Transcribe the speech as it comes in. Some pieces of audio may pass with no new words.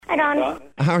Hi, Don.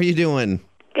 How are you doing?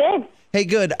 Good. Hey,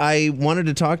 good. I wanted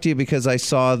to talk to you because I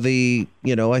saw the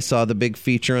big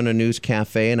feature on a news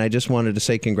cafe, and I just wanted to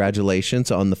say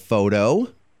congratulations on the photo.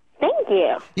 Thank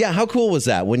you. Yeah, how cool was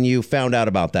that when you found out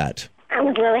about that? I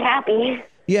was really happy.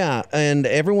 Yeah, and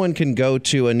everyone can go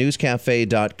to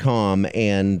anewscafe.com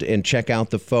and check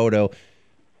out the photo.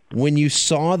 When you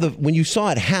saw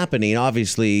it happening,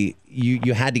 obviously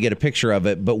you had to get a picture of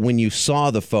it, but when you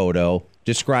saw the photo,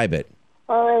 describe it.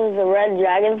 Well, it was a red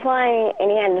dragonfly,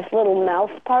 and he had this little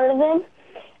mouth part of him,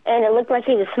 and it looked like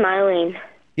he was smiling.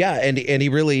 Yeah, and he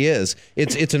really is.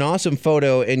 It's an awesome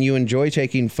photo, and you enjoy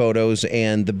taking photos.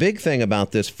 And the big thing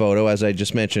about this photo, as I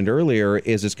just mentioned earlier,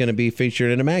 is it's going to be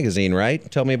featured in a magazine,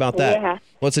 right? Tell me about that. Yeah.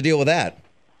 What's the deal with that?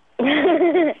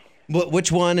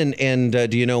 Which one, and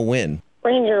do you know when?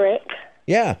 Ranger Rick.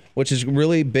 Yeah, which is a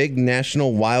really big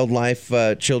national wildlife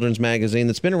children's magazine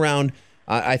that's been around.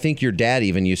 I think your dad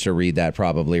even used to read that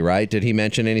probably, right? Did he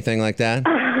mention anything like that?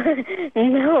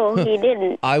 No, he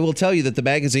didn't. I will tell you that the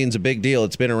magazine's a big deal.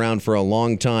 It's been around for a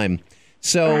long time.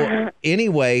 So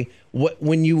anyway,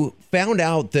 when you found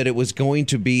out that it was going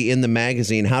to be in the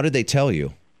magazine, how did they tell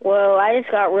you? Well, I just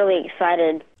got really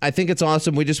excited. I think it's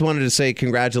awesome. We just wanted to say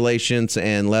congratulations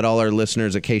and let all our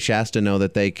listeners at K-Shasta know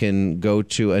that they can go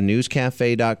to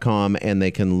anewscafe.com and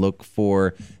they can look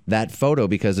for that photo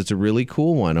because it's a really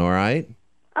cool one, all right?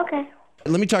 Okay.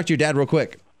 Let me talk to your dad real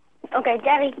quick. Okay,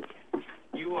 Daddy.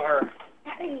 You are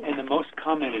in the most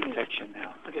commented section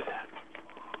now. Look at that.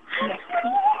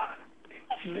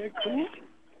 Isn't that cool?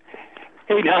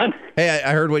 Hey, Don. Hey,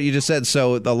 I heard what you just said,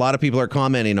 so a lot of people are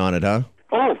commenting on it, huh?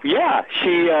 Oh, yeah.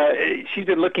 She's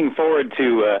been looking forward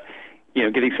to,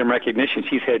 getting some recognition.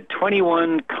 She's had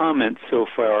 21 comments so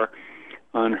far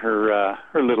on her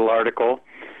little article.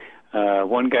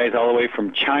 One guy's all the way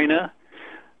from China.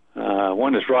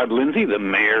 One is Rod Lindsay, the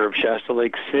mayor of Shasta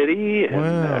Lake City,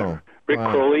 and Rick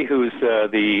Crowley, who's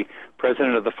the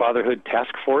president of the Fatherhood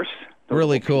Task Force.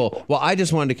 Really cool. Well, I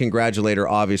just wanted to congratulate her,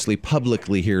 obviously,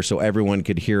 publicly here so everyone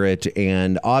could hear it.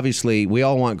 And obviously, we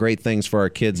all want great things for our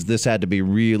kids. This had to be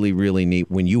really, really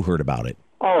neat when you heard about it.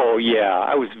 Oh, yeah.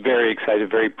 I was very excited,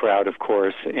 very proud, of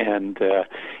course. And,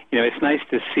 it's nice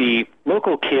to see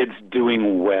local kids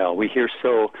doing well. We hear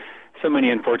so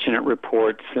many unfortunate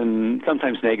reports and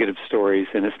sometimes negative stories,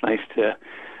 and it's nice to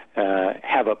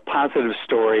have a positive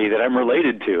story that I'm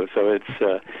related to. So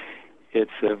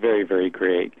it's very, very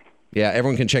great. Yeah,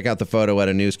 everyone can check out the photo at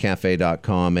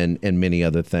anewscafe.com and many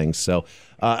other things. So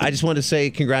I just wanted to say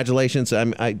congratulations.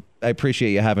 I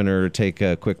appreciate you having her take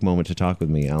a quick moment to talk with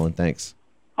me, Alan. Thanks.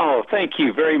 Oh, thank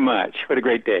you very much. What a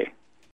great day.